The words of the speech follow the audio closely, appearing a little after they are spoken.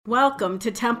Welcome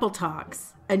to Temple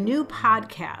Talks, a new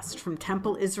podcast from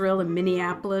Temple Israel in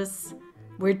Minneapolis,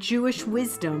 where Jewish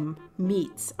wisdom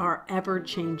meets our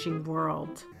ever-changing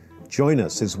world. Join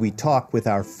us as we talk with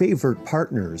our favorite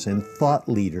partners and thought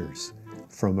leaders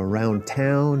from around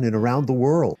town and around the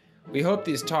world. We hope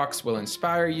these talks will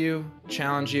inspire you,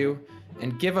 challenge you,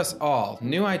 and give us all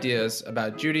new ideas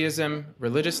about Judaism,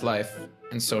 religious life,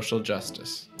 and social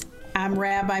justice. I'm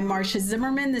Rabbi Marcia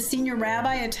Zimmerman, the Senior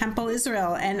Rabbi at Temple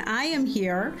Israel, and I am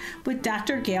here with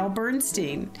Dr. Gail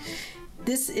Bernstein.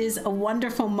 This is a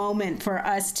wonderful moment for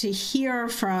us to hear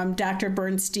from Dr.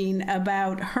 Bernstein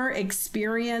about her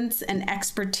experience and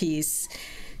expertise.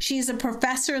 She is a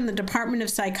professor in the Department of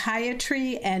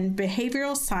Psychiatry and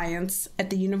Behavioral Science at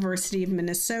the University of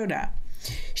Minnesota.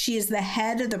 She is the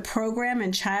head of the program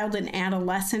in child and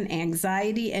adolescent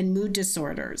anxiety and mood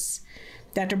disorders.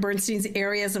 Dr. Bernstein's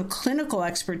areas of clinical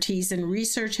expertise and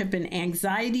research have been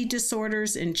anxiety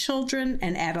disorders in children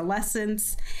and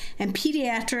adolescents and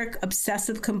pediatric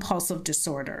obsessive-compulsive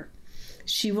disorder.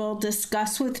 She will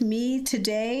discuss with me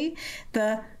today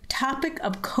the topic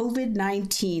of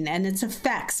COVID-19 and its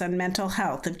effects on mental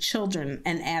health of children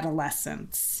and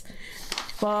adolescents.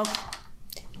 Well,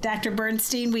 Dr.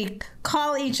 Bernstein, we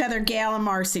call each other Gail and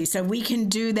Marcy, so we can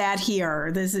do that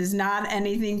here. This is not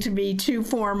anything to be too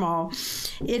formal.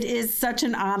 It is such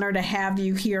an honor to have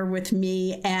you here with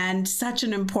me and such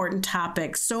an important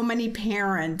topic. So many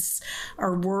parents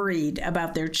are worried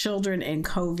about their children and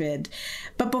COVID.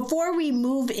 But before we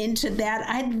move into that,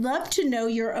 I'd love to know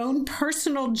your own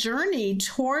personal journey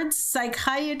towards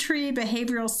psychiatry,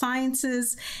 behavioral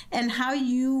sciences, and how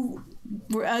you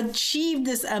achieved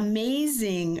this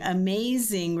amazing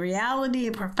reality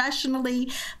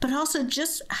professionally, but also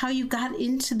just how you got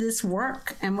into this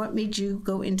work and what made you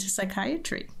go into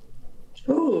psychiatry.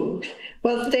 Ooh,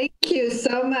 well, thank you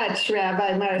so much,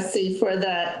 Rabbi Marcy, for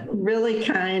that really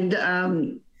kind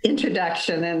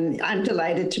introduction. And I'm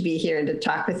delighted to be here to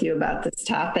talk with you about this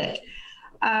topic.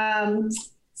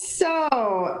 So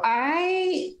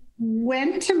I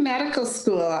went to medical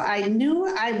school. I knew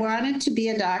I wanted to be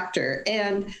a doctor,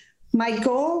 and my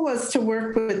goal was to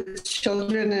work with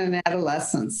children and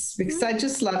adolescents because I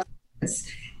just love kids.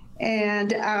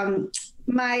 And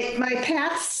my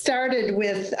path started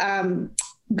with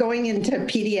going into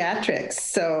pediatrics.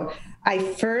 So I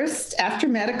first, after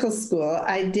medical school,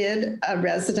 I did a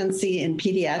residency in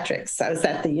pediatrics. I was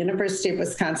at the University of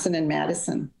Wisconsin in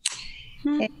Madison.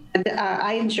 And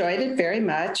I enjoyed it very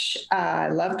much. I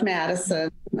loved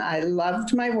Madison. I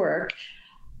loved my work.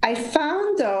 I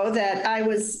found, though, that I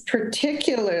was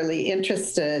particularly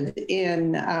interested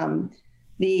in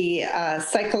the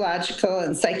psychological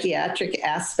and psychiatric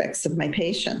aspects of my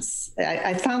patients.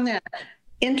 I found that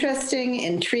interesting,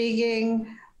 intriguing,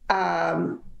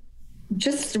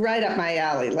 just right up my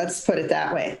alley, let's put it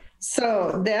that way.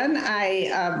 So then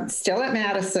I, still at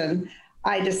Madison,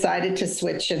 I decided to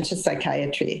switch into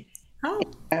psychiatry. Oh.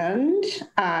 And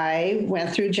I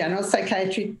went through general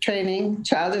psychiatry training,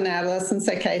 child and adolescent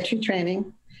psychiatry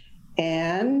training,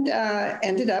 and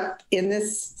ended up in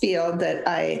this field that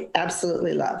I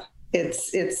absolutely love.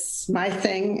 It's my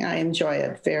thing. I enjoy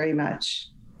it very much.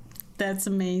 That's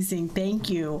amazing. Thank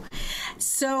you.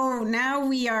 So now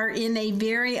we are in a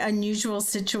very unusual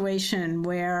situation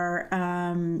where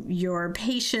your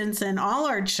patients and all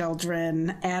our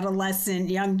children, adolescent,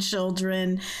 young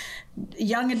children,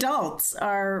 young adults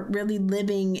are really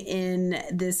living in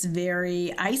this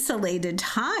very isolated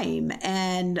time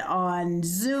and on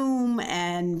Zoom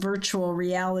and virtual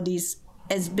realities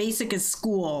as basic as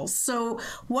school. So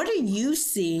what are you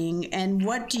seeing and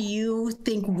what do you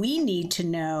think we need to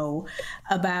know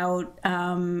about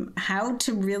how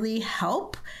to really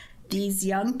help these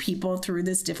young people through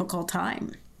this difficult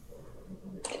time?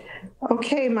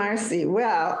 Okay, Marcy.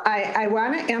 Well, I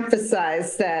want to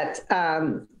emphasize that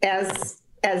as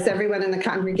everyone in the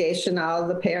congregation, all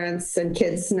the parents and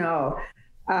kids know,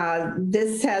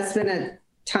 this has been a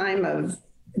time of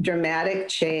dramatic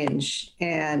change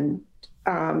and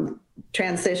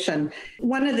transition.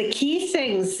 One of the key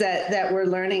things that we're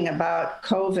learning about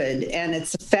COVID and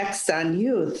its effects on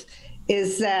youth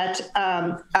is that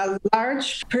a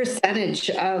large percentage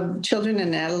of children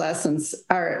and adolescents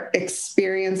are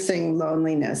experiencing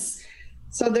loneliness.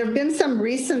 So there have been some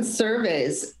recent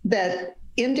surveys that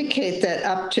indicate that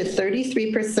up to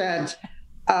 33%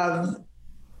 of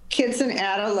kids and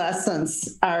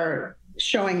adolescents are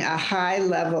showing a high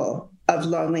level of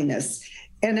loneliness.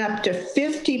 And up to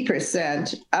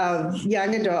 50% of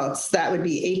young adults, that would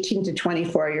be 18 to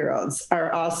 24-year-olds,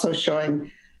 are also showing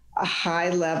a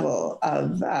high level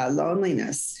of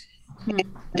loneliness.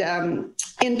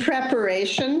 In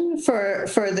preparation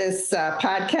for this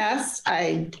podcast,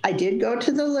 I did go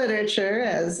to the literature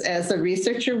as a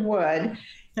researcher would.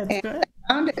 That's good.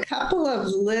 I found a couple of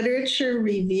literature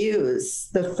reviews.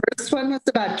 The first one was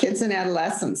about kids and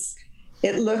adolescents.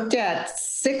 It looked at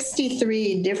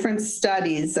 63 different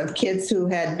studies of kids who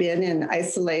had been in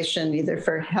isolation, either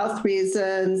for health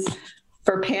reasons,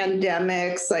 for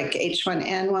pandemics like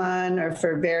H1N1, or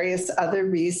for various other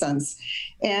reasons.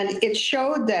 And it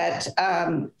showed that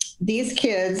these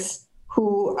kids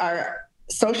who are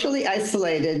socially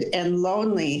isolated and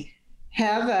lonely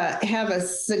have a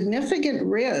significant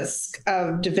risk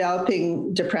of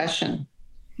developing depression.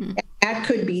 And that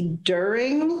could be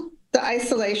during the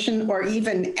isolation or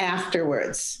even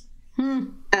afterwards.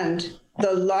 And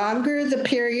the longer the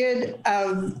period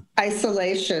of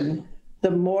isolation,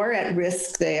 the more at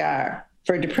risk they are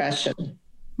for depression.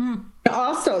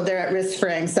 Also, they're at risk for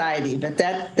anxiety, but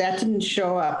that didn't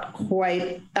show up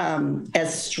quite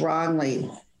as strongly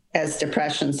as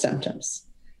depression symptoms.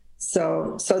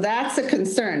 So that's a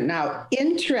concern. Now,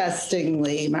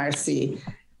 interestingly, Marcy,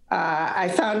 I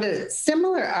found a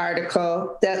similar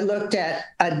article that looked at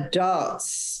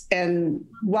adults. And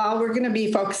while we're going to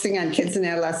be focusing on kids and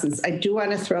adolescents, I do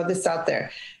want to throw this out there,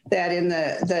 that in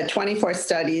the 24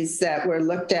 studies that were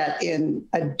looked at in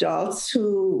adults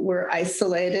who were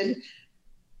isolated,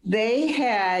 they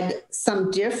had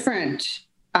some different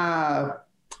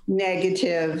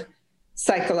negative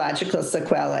psychological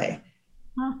sequelae.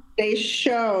 They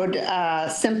showed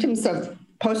symptoms of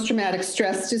post-traumatic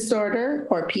stress disorder,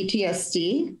 or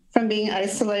PTSD, from being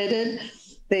isolated.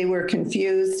 They were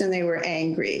confused and they were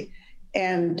angry.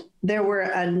 And there were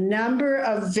a number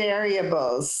of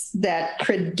variables that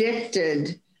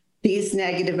predicted these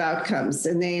negative outcomes.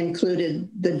 And they included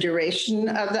the duration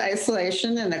of the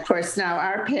isolation. And of course, now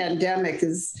our pandemic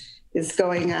is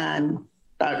going on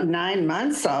about 9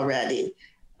 months already.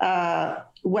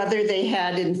 Whether they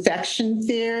had infection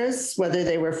fears, whether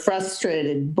they were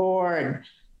frustrated, bored,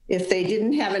 if they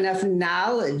didn't have enough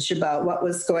knowledge about what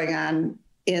was going on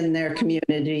in their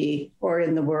community or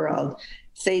in the world,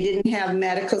 if they didn't have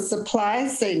medical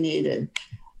supplies they needed,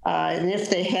 and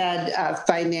if they had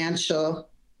financial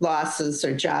losses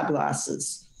or job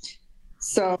losses.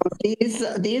 So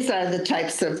these are the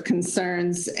types of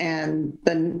concerns and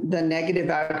the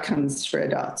negative outcomes for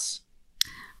adults.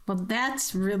 Well,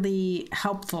 that's really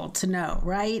helpful to know,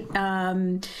 right?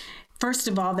 First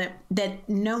of all, that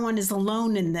no one is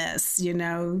alone in this,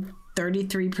 33%,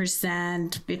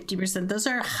 50%, those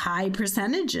are high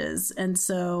percentages. And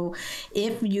so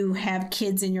if you have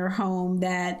kids in your home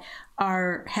that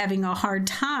are having a hard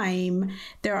time,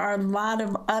 there are a lot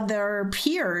of other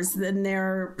peers in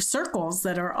their circles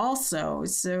that are also.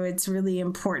 So it's really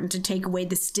important to take away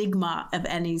the stigma of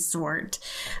any sort.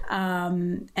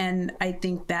 And I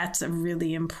think that's a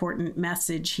really important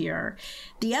message here.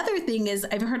 The other thing is,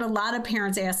 I've heard a lot of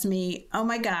parents ask me, oh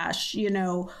my gosh,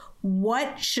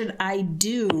 what should I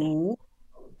do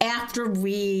after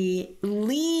we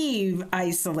leave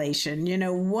isolation?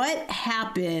 What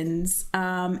happens,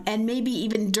 and maybe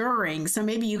even during. So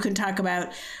maybe you can talk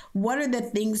about what are the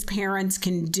things parents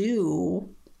can do,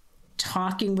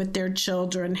 talking with their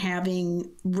children,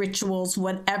 having rituals,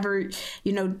 whatever,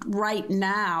 right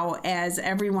now, as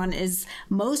everyone is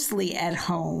mostly at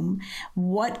home,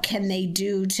 what can they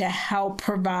do to help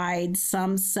provide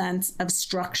some sense of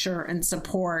structure and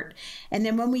support? And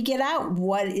then when we get out,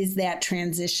 what is that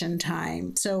transition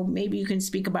time? So maybe you can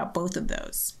speak about both of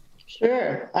those.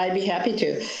 Sure, I'd be happy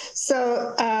to.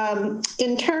 So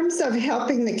in terms of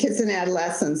helping the kids and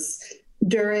adolescents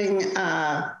during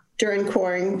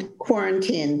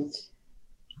quarantine,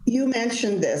 you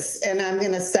mentioned this, and I'm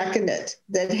going to second it,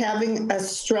 that having a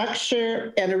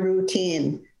structure and a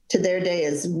routine to their day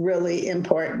is really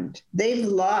important. They've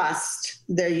lost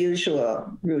their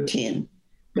usual routine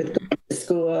with going to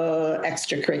school,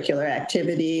 extracurricular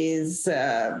activities,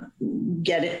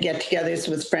 get-togethers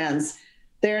with friends.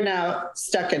 They're now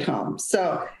stuck at home.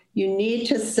 So you need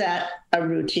to set a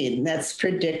routine that's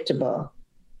predictable.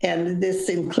 And this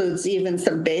includes even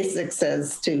some basics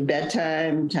as to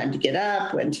bedtime, time to get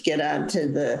up, when to get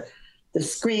onto the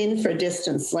screen for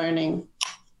distance learning.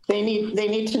 They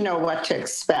need to know what to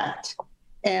expect.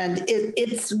 And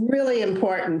it's really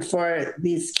important for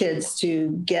these kids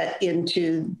to get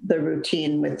into the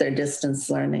routine with their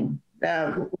distance learning.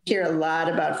 We hear a lot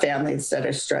about families that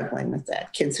are struggling with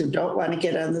that. Kids who don't want to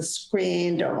get on the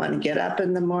screen, don't want to get up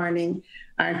in the morning,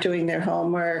 aren't doing their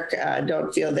homework,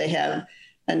 don't feel they have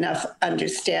enough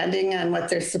understanding on what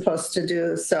they're supposed to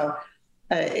do. So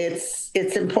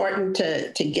It's important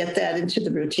to get that into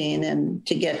the routine and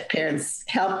to get parents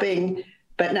helping,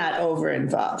 but not over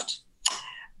involved.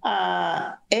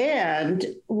 And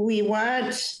we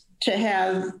want to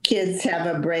have kids have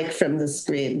a break from the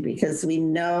screen because we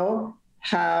know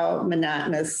how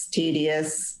monotonous,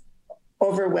 tedious,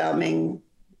 overwhelming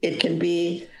it can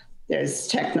be. There's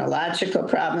technological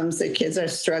problems that kids are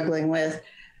struggling with.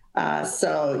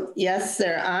 So yes,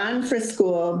 they're on for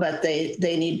school, but they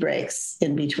need breaks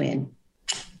in between.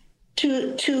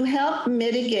 To help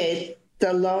mitigate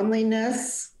the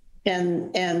loneliness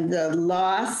and the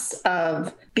loss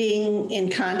of being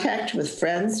in contact with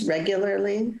friends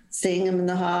regularly, seeing them in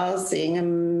the hall, seeing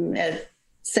them at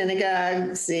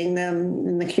synagogue, seeing them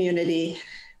in the community,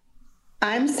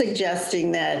 I'm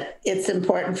suggesting that it's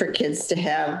important for kids to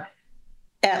have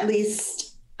at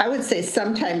least, I would say,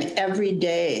 sometime every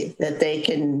day that they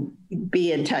can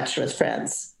be in touch with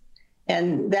friends.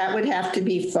 And that would have to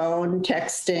be phone,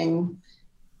 texting,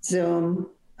 Zoom,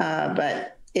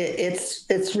 but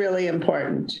it's really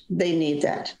important. They need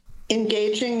that.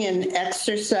 Engaging in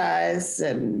exercise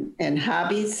and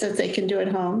hobbies that they can do at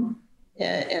home,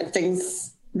 and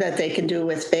things that they can do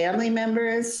with family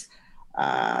members.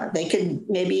 They could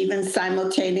maybe even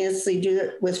simultaneously do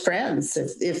it with friends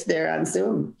if they're on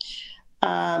Zoom.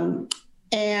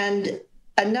 And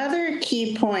another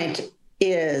key point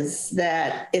is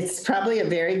that it's probably a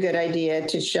very good idea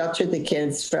to shelter the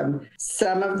kids from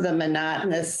some of the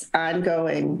monotonous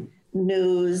ongoing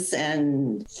news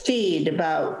and feed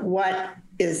about what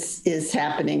is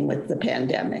happening with the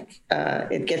pandemic.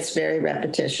 It gets very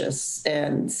repetitious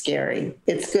and scary.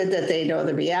 It's good that they know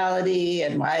the reality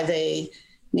and why they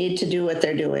need to do what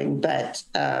they're doing, but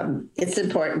it's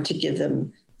important to give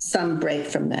them some break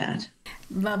from that.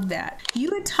 Love that.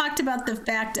 You had talked about the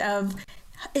fact of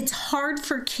it's hard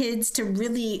for kids to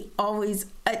really always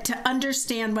to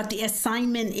understand what the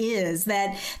assignment is,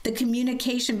 that the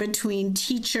communication between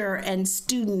teacher and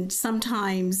student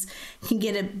sometimes can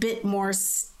get a bit more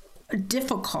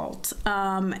difficult,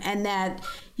 and that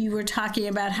you were talking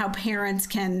about how parents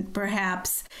can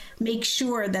perhaps make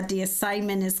sure that the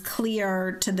assignment is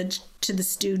clear to the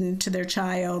student, to their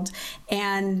child,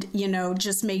 and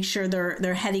just make sure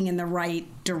they're heading in the right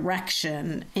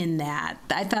direction in that.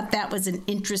 I thought that was an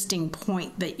interesting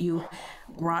point that you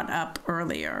brought up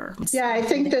earlier. Yeah, I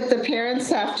think that the parents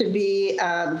have to be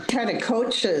kind of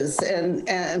coaches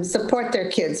and support their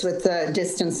kids with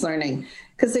distance learning,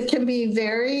 because it can be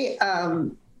very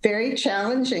very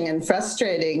challenging and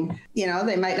frustrating.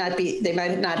 They might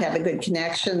not have a good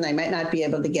connection. They might not be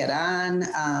able to get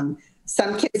on.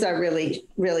 Some kids are really,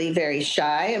 really very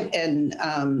shy and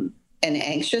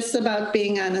anxious about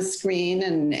being on a screen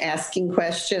and asking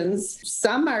questions.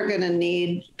 Some are going to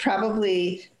need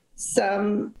probably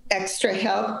some extra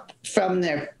help from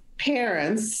their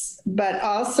parents, but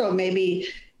also maybe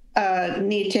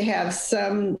need to have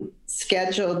some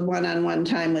scheduled one-on-one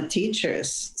time with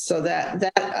teachers, so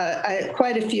that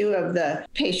quite a few of the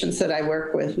patients that I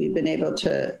work with, we've been able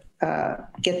to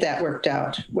get that worked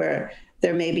out, where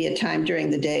there may be a time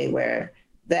during the day where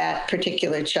that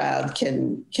particular child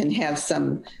can have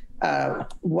some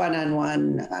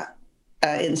one-on-one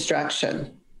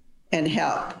instruction and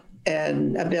help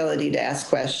and ability to ask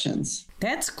questions.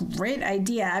 That's a great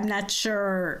idea. I'm not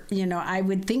sure, I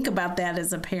would think about that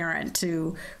as a parent,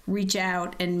 to reach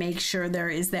out and make sure there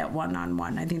is that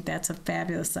one-on-one. I think that's a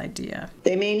fabulous idea.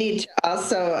 They may need to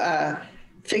also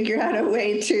figure out a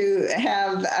way to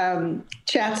have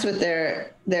chats with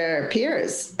their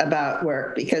peers about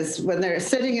work, because when they're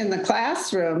sitting in the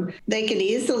classroom, they can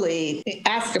easily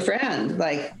ask a friend,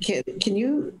 like, can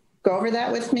you go over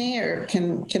that with me? Or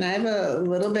can I have a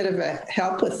little bit of a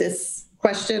help with this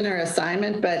question or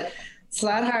assignment? But it's a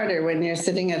lot harder when you're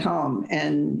sitting at home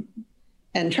and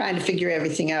trying to figure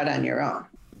everything out on your own.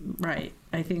 Right.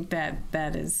 I think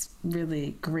that is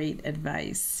really great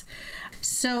advice.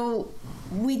 So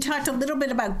we talked a little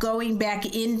bit about going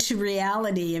back into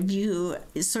reality. Have you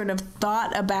sort of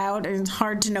thought about, and it's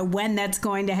hard to know when that's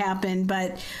going to happen,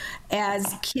 but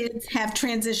as kids have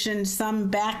transitioned some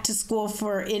back to school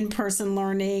for in-person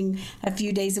learning a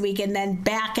few days a week, and then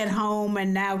back at home,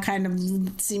 and now kind of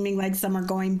seeming like some are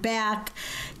going back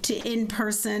to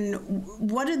in-person,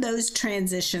 what are those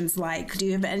transitions like? Do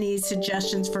you have any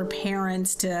suggestions for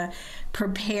parents to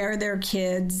prepare their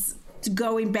kids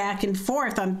going back and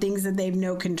forth on things that they have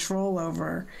no control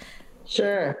over?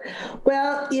 Sure.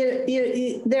 Well,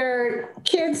 there are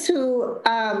kids who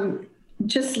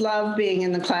just love being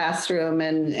in the classroom,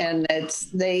 and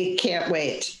they can't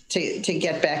wait to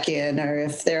get back in. Or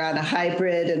if they're on a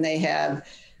hybrid and they have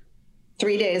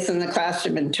 3 days in the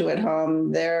classroom and 2 at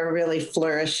home, they're really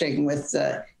flourishing with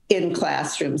the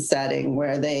in-classroom setting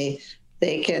where they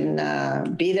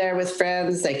can be there with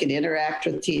friends, they can interact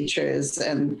with teachers.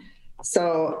 And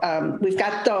so we've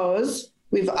got those.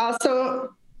 We've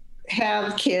also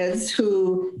have kids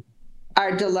who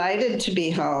are delighted to be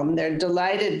home. They're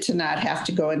delighted to not have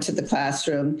to go into the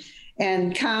classroom.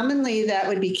 And commonly that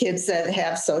would be kids that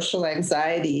have social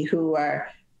anxiety who are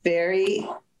very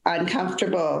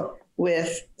uncomfortable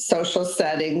with social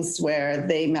settings where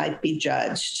they might be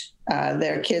judged.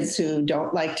 There are kids who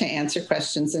don't like to answer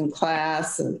questions in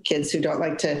class, and kids who don't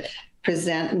like to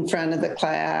present in front of the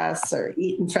class or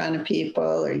eat in front of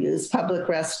people or use public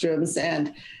restrooms.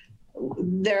 And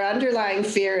their underlying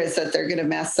fear is that they're going to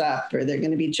mess up or they're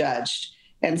going to be judged.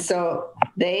 And so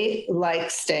they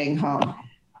like staying home.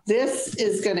 This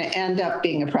is going to end up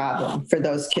being a problem for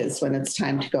those kids when it's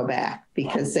time to go back,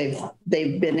 because they've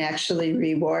been actually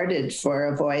rewarded for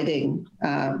avoiding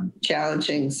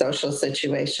challenging social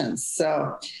situations.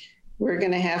 So we're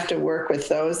going to have to work with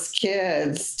those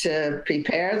kids to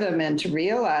prepare them and to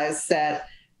realize that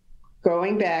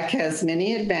going back has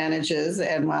many advantages.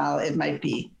 And while it might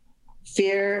be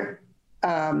fear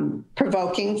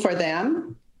provoking for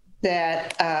them,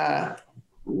 that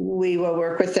we will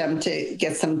work with them to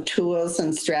get some tools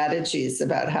and strategies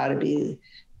about how to be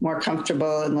more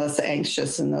comfortable and less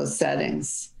anxious in those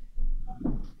settings.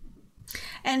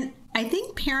 And I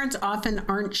think parents often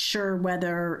aren't sure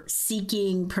whether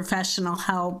seeking professional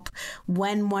help,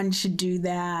 when one should do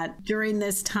that during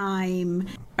this time.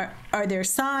 Are there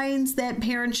signs that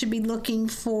parents should be looking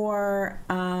for?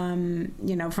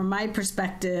 From my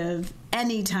perspective,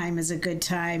 any time is a good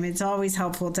time. It's always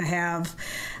helpful to have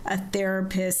a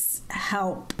therapist's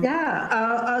help. Yeah,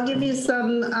 I'll give you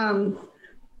some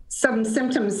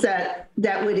symptoms that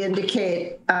would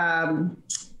indicate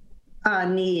a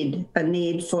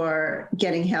need for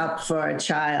getting help for a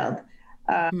child.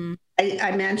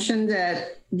 I mentioned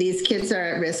that these kids are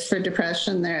at risk for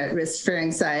depression, they're at risk for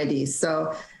anxiety.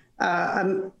 So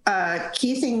a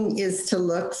key thing is to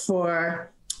look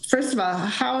for, first of all,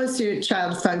 how is your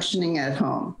child functioning at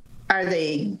home? Are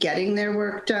they getting their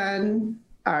work done?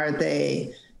 Are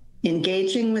they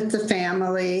engaging with the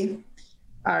family?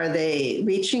 Are they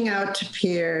reaching out to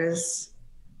peers?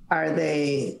 Are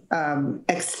they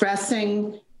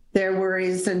expressing their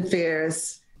worries and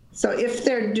fears? So if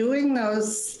they're doing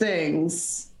those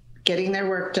things, getting their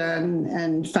work done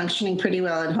and functioning pretty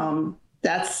well at home,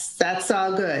 that's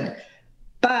all good.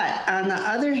 But on the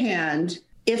other hand,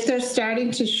 if they're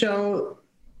starting to show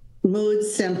mood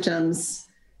symptoms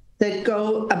that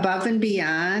go above and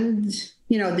beyond,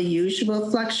 the usual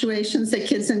fluctuations that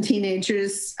kids and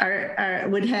teenagers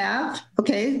would have.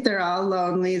 Okay, they're all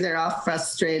lonely, they're all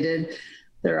frustrated,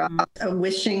 they're all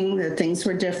wishing that things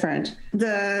were different.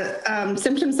 The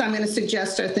symptoms I'm going to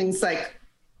suggest are things like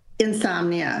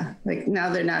insomnia, like now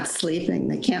they're not sleeping,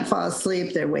 they can't fall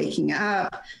asleep, they're waking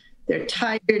up, they're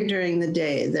tired during the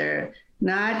day, they're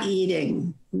not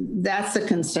eating. That's a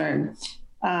concern.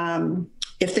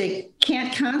 If they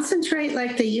can't concentrate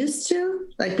like they used to,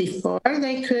 like before,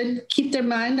 they could keep their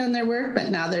mind on their work, but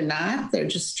now they're not. They're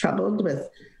just troubled with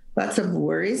lots of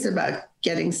worries about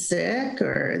getting sick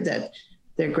or that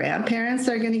their grandparents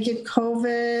are going to get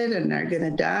COVID and are going to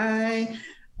die.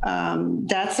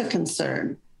 That's a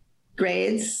concern.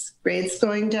 Grades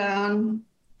going down,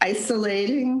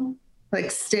 isolating, like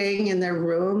staying in their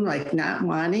room, like not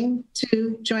wanting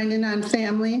to join in on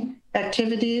family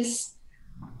activities.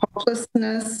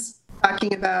 Hopelessness,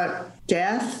 talking about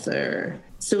death or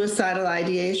suicidal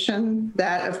ideation.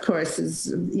 That, of course,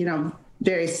 is,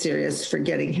 very serious for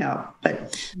getting help.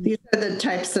 But these are the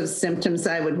types of symptoms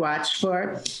I would watch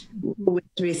for with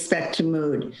respect to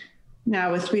mood.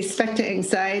 Now, with respect to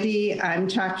anxiety, I'm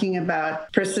talking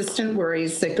about persistent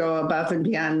worries that go above and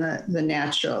beyond the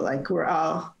natural. Like we're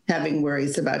all having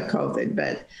worries about COVID,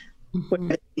 but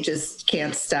we just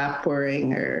can't stop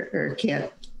worrying or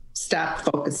can't stop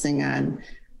focusing on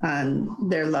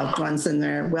their loved ones and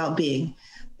their well-being.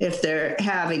 If they're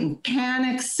having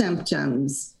panic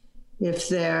symptoms, if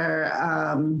they're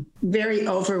very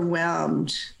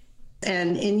overwhelmed.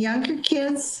 And in younger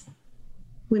kids,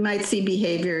 we might see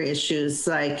behavior issues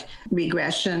like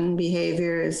regression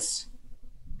behaviors,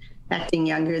 acting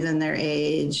younger than their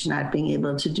age, not being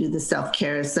able to do the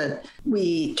self-cares that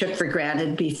we took for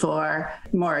granted before,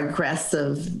 more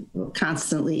aggressive,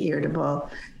 constantly irritable.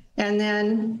 And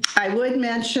then I would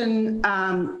mention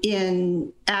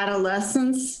in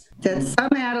adolescence that some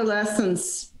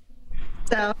adolescents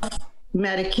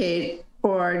self-medicate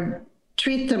or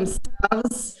treat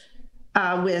themselves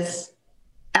with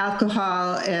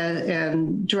alcohol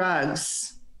and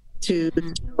drugs to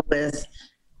deal with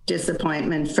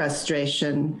disappointment,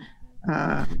 frustration,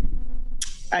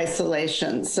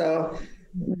 isolation. So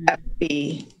that would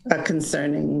be a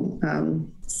concerning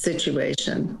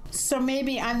situation. So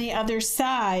maybe on the other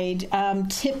side,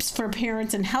 tips for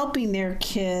parents in helping their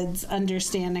kids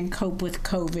understand and cope with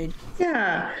COVID.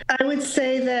 Yeah, I would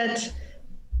say that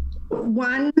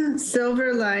one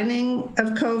silver lining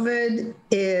of COVID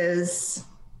is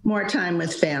more time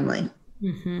with family.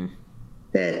 Mm-hmm.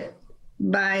 That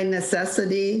by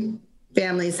necessity,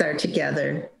 families are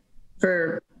together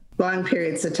for long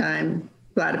periods of time.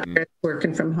 A lot of parents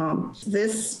working from home.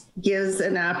 This gives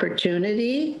an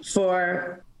opportunity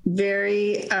for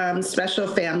very special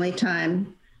family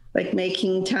time, like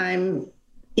making time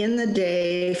in the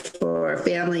day for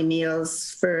family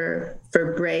meals, for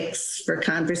breaks, for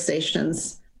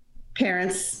conversations.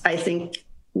 Parents, I think,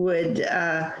 would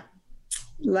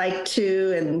like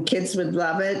to, and kids would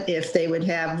love it if they would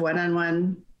have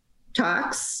one-on-one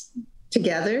talks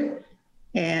together,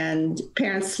 and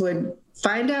parents would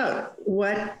find out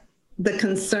what the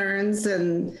concerns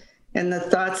and the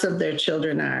thoughts of their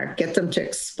children are, get them to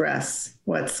express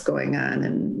what's going on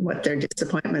and what their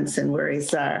disappointments and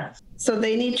worries are. So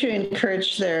they need to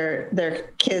encourage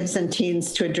their kids and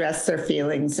teens to address their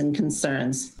feelings and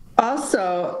concerns.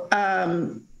 Also,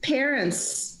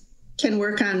 parents can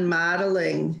work on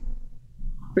modeling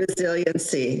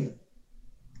resiliency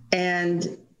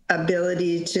and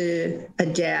ability to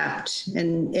adapt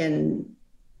and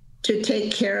to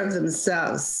take care of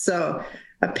themselves. So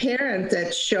a parent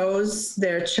that shows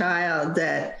their child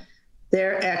that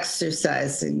they're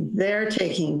exercising, they're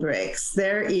taking breaks,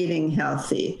 they're eating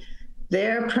healthy,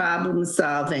 they're problem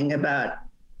solving about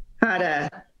how to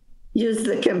use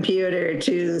the computer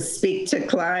to speak to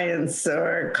clients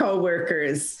or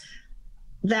coworkers,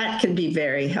 that can be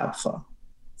very helpful.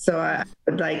 So I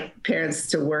would like parents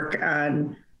to work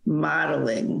on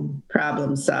modeling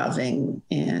problem solving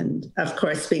and, of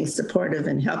course, being supportive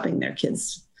and helping their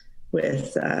kids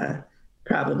with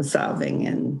problem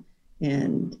solving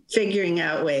and figuring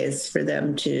out ways for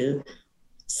them to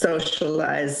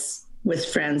socialize with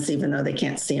friends, even though they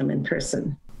can't see them in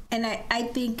person. And I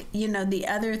think, the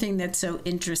other thing that's so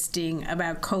interesting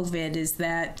about COVID is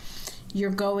that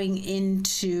you're going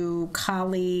into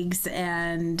colleagues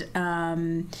and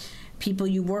people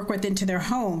you work with into their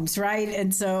homes, right?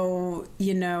 And so,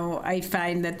 I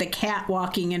find that the cat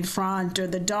walking in front or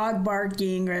the dog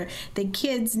barking or the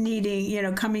kids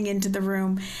needing, coming into the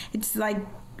room, it's like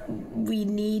we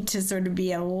need to sort of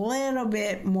be a little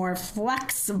bit more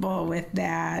flexible with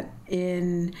that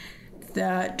in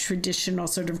the traditional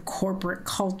sort of corporate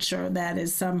culture that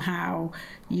is somehow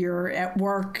you're at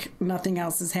work, nothing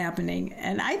else is happening.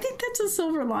 And I think that's a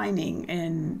silver lining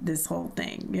in this whole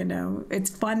thing. It's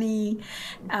funny,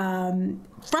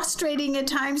 frustrating at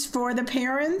times for the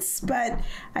parents, but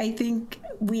I think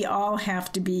we all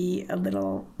have to be a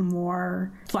little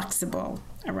more flexible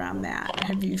around that.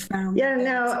 Have you found that?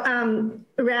 No,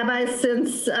 Rabbi,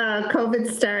 since COVID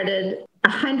started,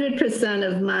 100%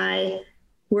 of my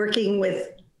working with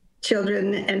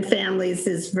children and families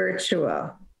is virtual.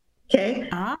 Okay.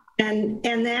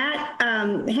 And that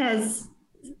has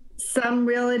some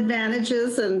real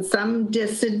advantages and some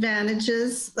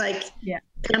disadvantages.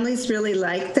 Families really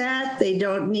like that. They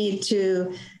don't need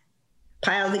to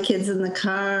pile the kids in the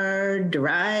car,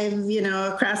 drive,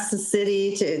 across the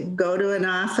city to go to an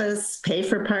office, pay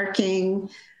for parking,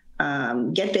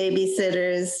 get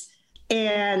babysitters.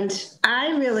 And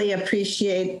I really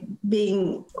appreciate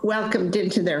being welcomed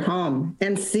into their home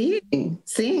and seeing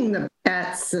the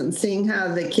pets and seeing how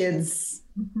the kids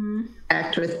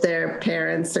act with their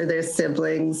parents or their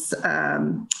siblings.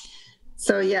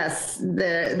 So yes,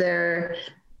 those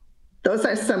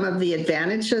are some of the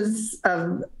advantages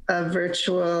of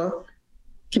virtual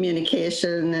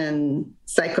communication and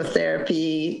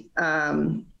psychotherapy.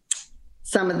 Some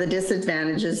of the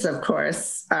disadvantages, of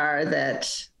course, are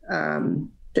that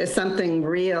there's something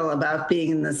real about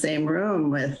being in the same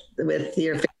room with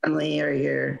your family or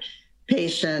your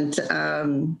patient.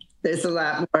 There's a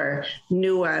lot more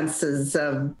nuances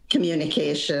of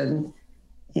communication,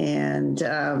 and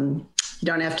you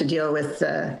don't have to deal with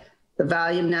the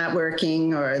volume not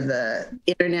working or the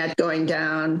internet going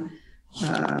down.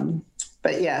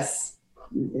 But yes,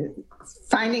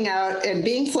 finding out and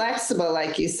being flexible,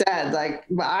 like you said,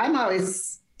 I'm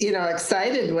always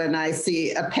excited when I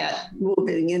see a pet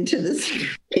moving into the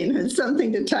screen. It's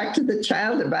something to talk to the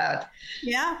child about.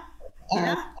 Yeah.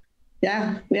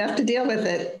 Yeah, we have to deal with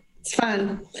it. It's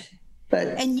fun.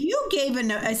 And you gave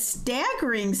a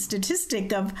staggering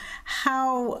statistic of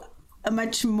how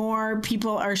much more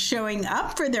people are showing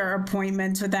up for their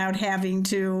appointments without having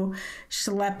to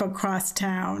schlep across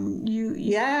town.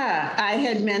 Yeah, I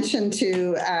had mentioned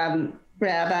to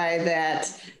Rabbi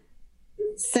that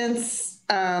since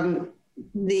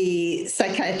the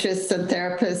psychiatrists and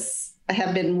therapists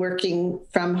have been working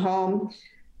from home,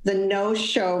 the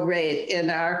no-show rate in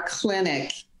our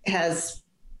clinic has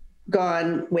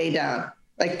gone way down.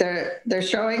 Like they're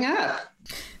showing up.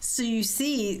 So you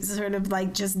see sort of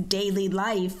like just daily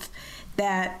life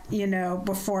that,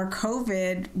 before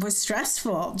COVID was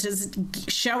stressful. Just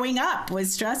showing up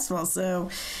was stressful. So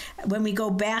when we go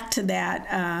back to that,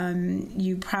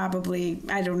 you probably,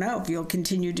 I don't know if you'll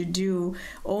continue to do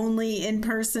only in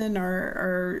person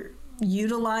or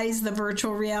utilize the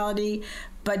virtual reality,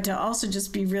 but to also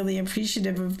just be really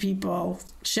appreciative of people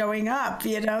showing up,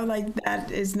 like that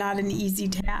is not an easy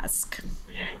task.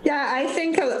 Yeah, I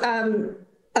think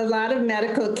a lot of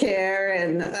medical care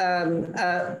and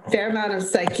a fair amount of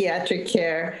psychiatric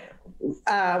care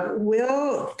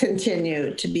will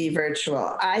continue to be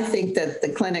virtual. I think that the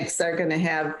clinics are going to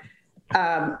have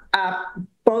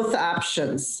both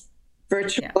options,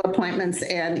 virtual appointments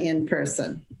and in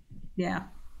person. Yeah.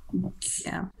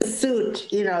 Suit,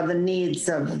 the needs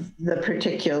of the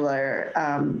particular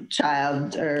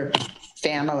child or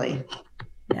family.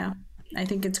 Yeah. I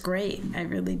think it's great. I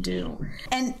really do.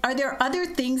 And are there other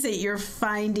things that you're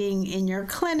finding in your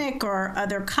clinic or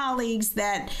other colleagues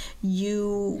that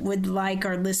you would like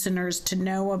our listeners to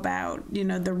know about?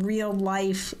 The real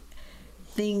life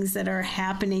things that are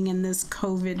happening in this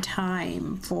COVID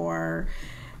time for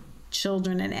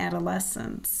children and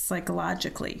adolescents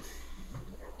psychologically.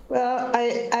 Well,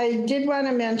 I did want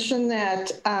to mention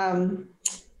that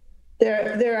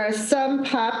there are some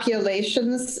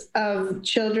populations of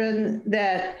children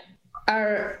that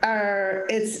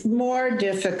it's more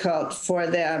difficult for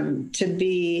them to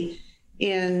be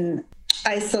in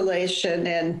isolation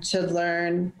and to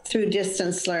learn through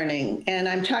distance learning. And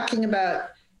I'm talking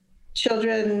about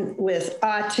children with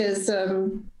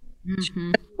autism,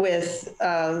 with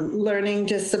learning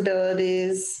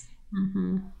disabilities,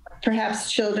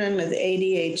 perhaps children with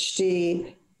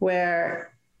ADHD,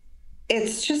 where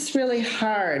it's just really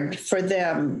hard for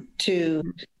them to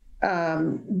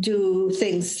do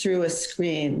things through a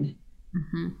screen.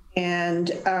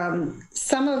 And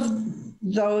some of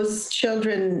those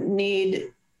children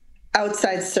need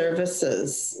outside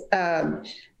services.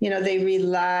 They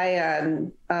rely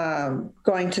on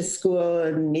going to school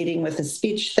and meeting with a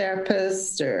speech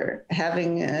therapist or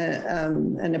having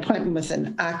an appointment with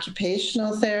an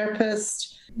occupational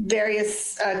therapist,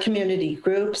 various community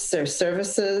groups or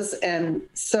services. And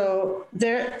so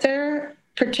they're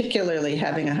particularly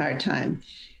having a hard time.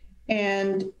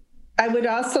 And I would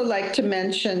also like to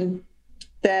mention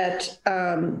that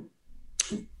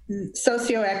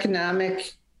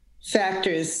socioeconomic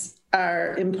factors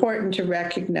are important to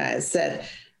recognize, that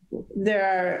there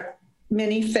are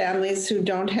many families who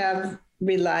don't have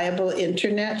reliable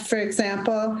internet, for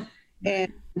example,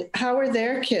 and how are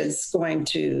their kids going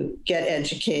to get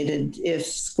educated if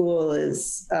school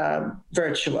is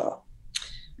virtual?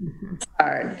 It's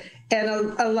hard. And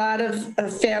a lot of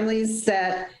families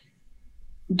that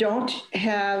don't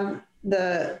have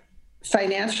the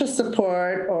financial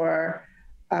support or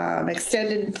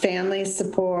extended family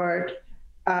support,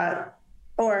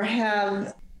 or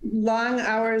have long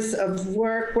hours of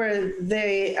work where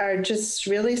they are just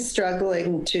really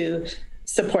struggling to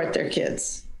support their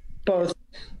kids, both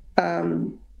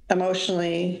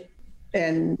emotionally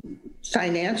and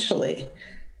financially.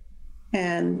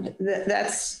 And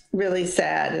that's really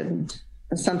sad and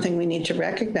something we need to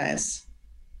recognize.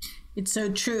 It's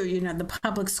so true. The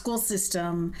public school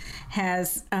system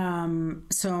has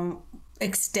so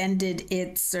extended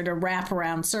its sort of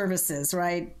wraparound services,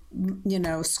 right?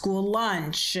 School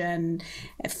lunch and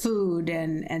food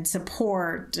and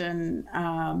support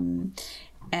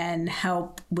and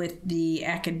help with the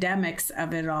academics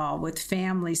of it all, with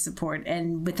family support.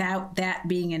 And without that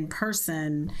being in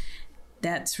person,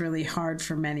 that's really hard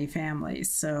for many families.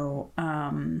 So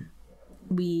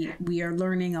we are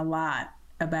learning a lot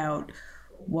about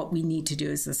what we need to do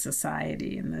as a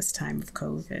society in this time of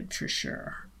COVID, for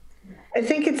sure. I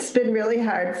think it's been really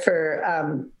hard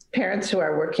for parents who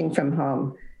are working from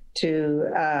home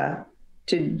to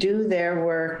do their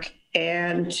work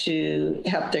and to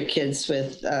help their kids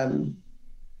with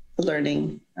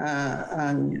learning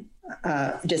on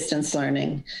distance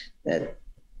learning. That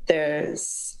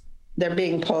they're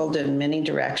being pulled in many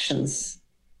directions,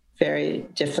 very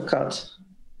difficult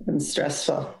and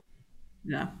stressful.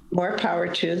 Yeah. More power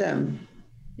to them.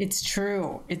 It's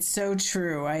true. It's so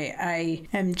true. I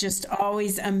am just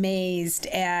always amazed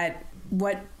at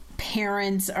what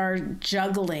parents are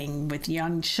juggling with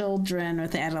young children,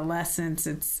 with adolescents.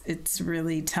 It's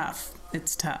really tough.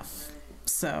 It's tough.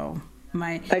 So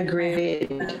my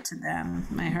Agreed.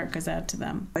 My heart goes out to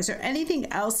them. Is there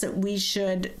anything else that we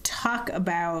should talk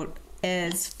about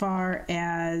as far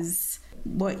as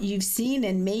what you've seen,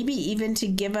 and maybe even to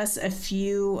give us a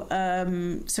few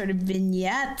sort of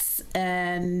vignettes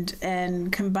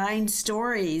and combined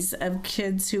stories of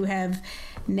kids who have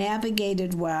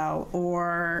navigated well,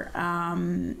 or are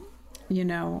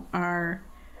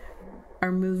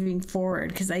moving forward?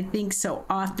 Because I think so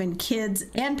often kids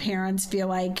and parents feel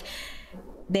like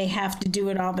they have to do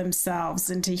it all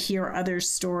themselves, and to hear other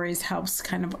stories helps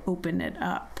kind of open it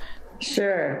up.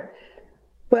 Sure.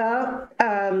 Well,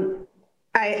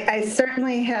 I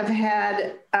certainly have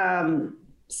had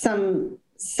some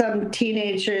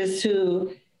teenagers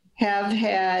who have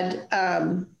had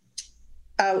a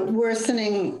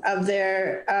worsening of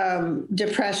their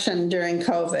depression during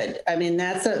COVID. I mean,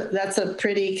 that's a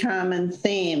pretty common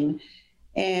theme,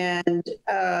 and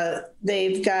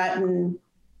they've gotten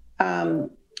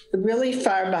really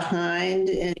far behind,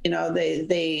 and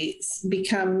they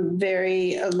become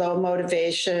very low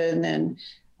motivation and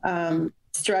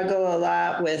struggle a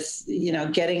lot with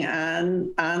getting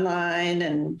online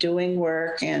and doing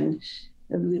work, and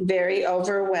very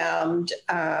overwhelmed.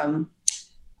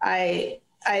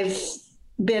 I've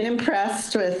been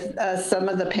impressed with some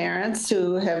of the parents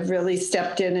who have really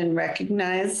stepped in and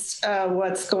recognized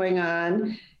what's going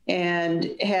on, and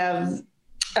have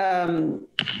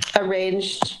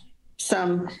arranged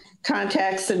some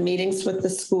contacts and meetings with the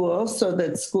school so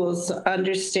that schools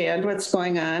understand what's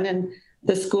going on. And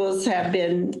the schools have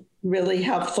been really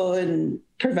helpful in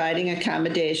providing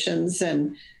accommodations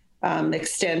and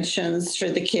extensions for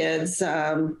the kids.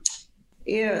 I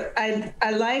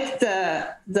like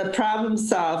the problem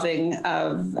solving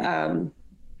of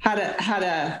how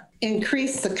to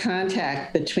increase the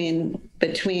contact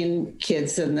between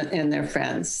kids and their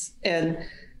friends, and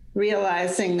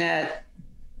realizing that,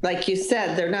 like you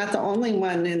said, they're not the only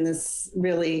one in this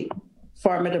really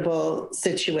formidable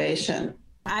situation.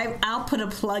 I'll put a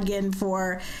plug in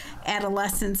for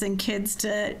adolescents and kids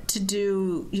to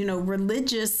do,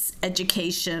 religious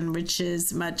education, which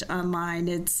is much online.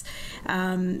 It's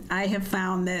I have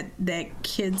found that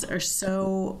kids are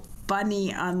so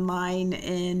funny online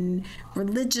in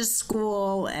religious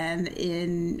school and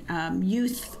in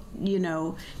youth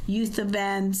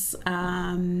events,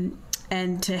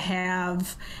 and to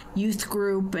have youth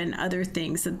group and other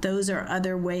things, that those are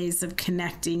other ways of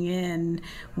connecting in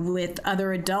with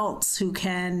other adults who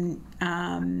can,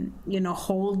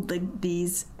 hold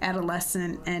these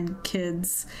adolescent and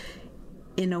kids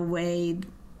in a way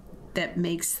that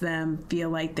makes them feel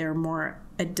like they're more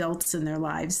adults in their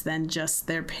lives than just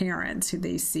their parents who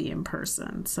they see in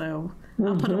person. So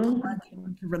I'll put a plug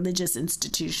in for religious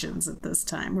institutions at this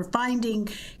time. We're finding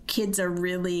kids are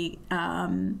really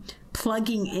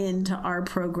plugging into our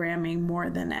programming more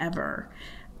than ever,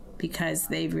 because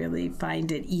they really find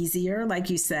it easier, like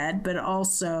you said, but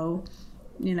also,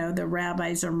 the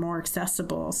rabbis are more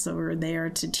accessible. So we're there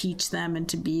to teach them and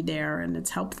to be there, and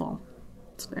it's helpful.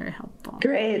 It's very helpful.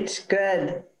 Great.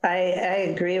 Good.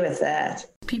 I agree with that.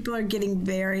 People are getting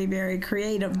very, very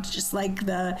creative, just like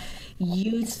the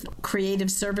youth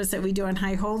creative service that we do on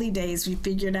High Holy Days. We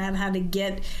figured out how to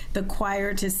get the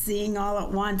choir to sing all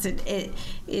at once.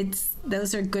 It's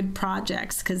those are good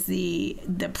projects, because the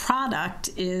product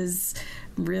is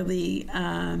really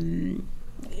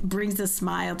brings a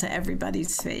smile to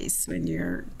everybody's face when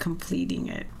you're completing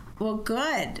it. Well,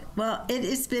 good. Well, it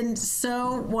has been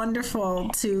so wonderful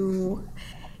to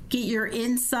get your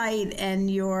insight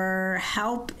and your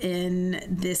help in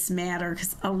this matter,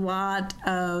 because a lot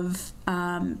of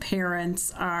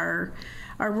parents are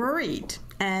worried,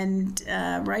 and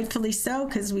rightfully so,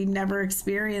 because we've never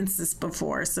experienced this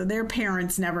before. So their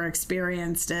parents never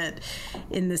experienced it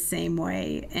in the same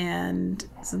way, and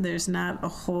so there's not a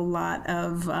whole lot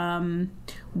of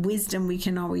wisdom we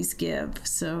can always give.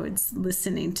 So it's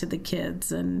listening to the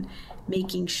kids and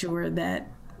making sure that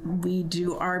we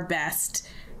do our best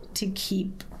to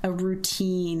keep a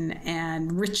routine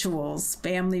and rituals,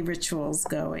 family rituals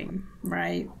going,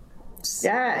 right?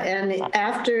 Yeah, and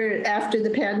after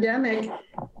the pandemic,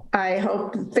 I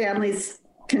hope families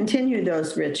continue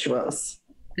those rituals.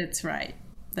 That's right.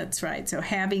 That's right. So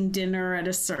having dinner at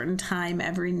a certain time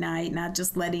every night, not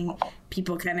just letting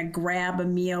people kind of grab a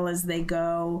meal as they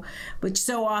go, which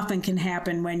so often can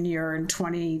happen when you're in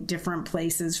 20 different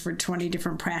places for 20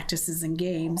 different practices and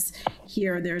games.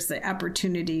 Here, there's the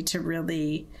opportunity to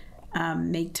really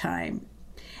make time.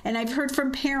 And I've heard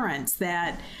from parents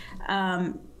that,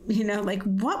 like,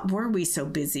 what were we so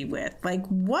busy with? Like,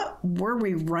 what were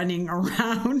we running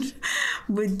around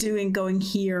with going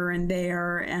here and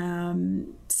there?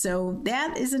 So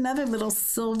that is another little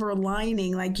silver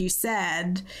lining, like you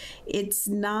said. It's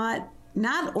not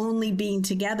only being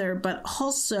together, but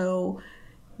also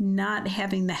not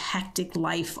having the hectic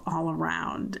life all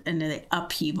around and the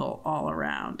upheaval all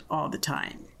around all the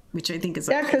time, which I think is...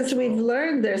 Yeah, because we've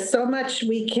learned there's so much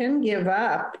we can give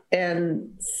up and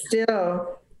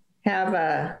still have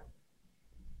a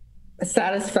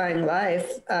satisfying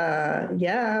life.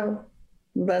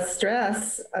 Less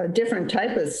stress, a different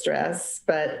type of stress,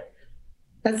 but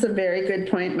that's a very good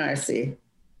point, Marcy.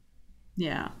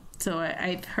 Yeah. So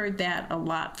I've heard that a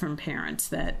lot from parents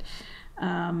that,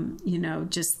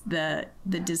 just the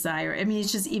desire. I mean,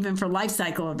 it's just even for life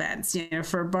cycle events,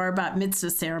 for bar bat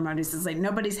mitzvah ceremonies, it's like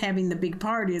nobody's having the big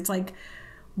party. It's like,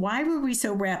 why were we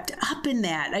so wrapped up in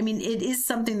that? I mean, it is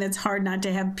something that's hard not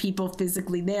to have people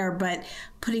physically there, but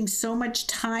putting so much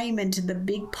time into the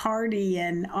big party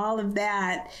and all of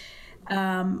that,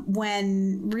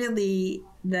 when really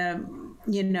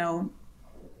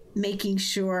making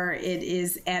sure it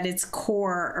is at its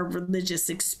core a religious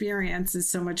experience is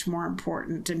so much more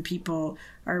important, and people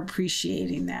are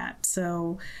appreciating that.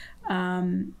 So,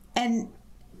 and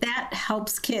that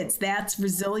helps kids. That's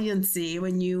resiliency,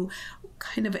 when you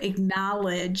kind of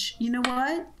acknowledge, you know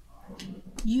what?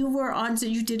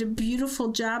 You did a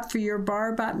beautiful job for your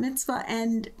bar bat mitzvah,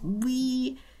 and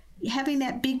having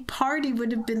that big party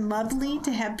would have been lovely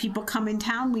to have people come in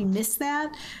town. We miss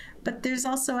that. But there's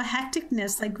also a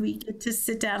hecticness, like we get to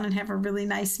sit down and have a really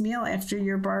nice meal after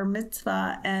your bar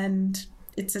mitzvah, and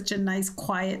it's such a nice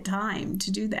quiet time to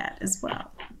do that as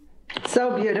well.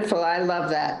 So beautiful. I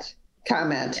love that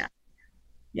comment.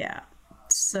 Yeah.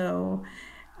 So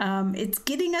it's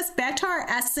getting us back to our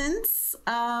essence.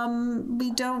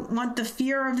 We don't want the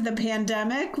fear of the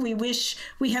pandemic. We wish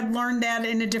we had learned that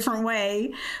in a different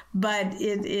way, but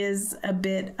it is a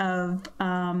bit of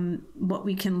what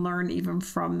we can learn even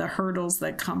from the hurdles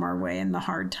that come our way and the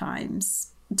hard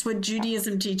times. It's what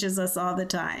Judaism teaches us all the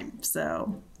time.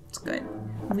 So it's good.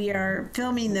 We are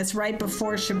filming this right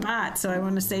before Shabbat, so I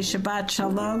want to say Shabbat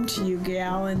Shalom to you,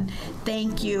 Gail, and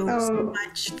thank you so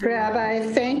much.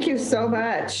 Rabbi, thank you so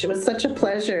much. It was such a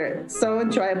pleasure. So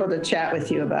enjoyable to chat with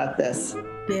you about this.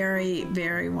 Very,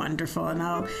 very wonderful. And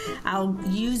I'll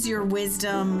use your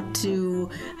wisdom to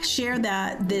share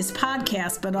this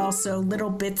podcast, but also little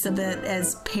bits of it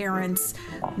as parents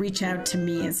reach out to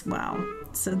me as well.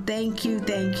 So thank you,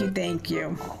 thank you, thank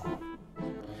you.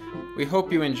 We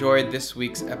hope you enjoyed this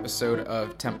week's episode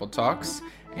of Temple Talks,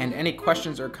 and any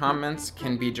questions or comments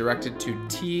can be directed to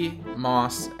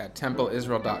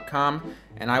tmoss@templeisrael.com,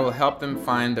 and I will help them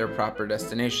find their proper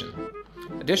destination.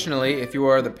 Additionally, if you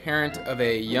are the parent of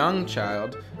a young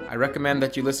child, I recommend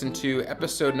that you listen to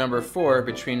episode number 4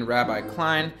 between Rabbi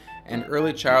Klein and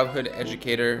early childhood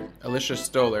educator Alicia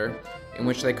Stoller, in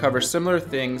which they cover similar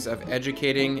things of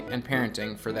educating and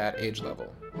parenting for that age level.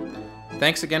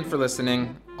 Thanks again for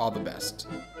listening. All the best.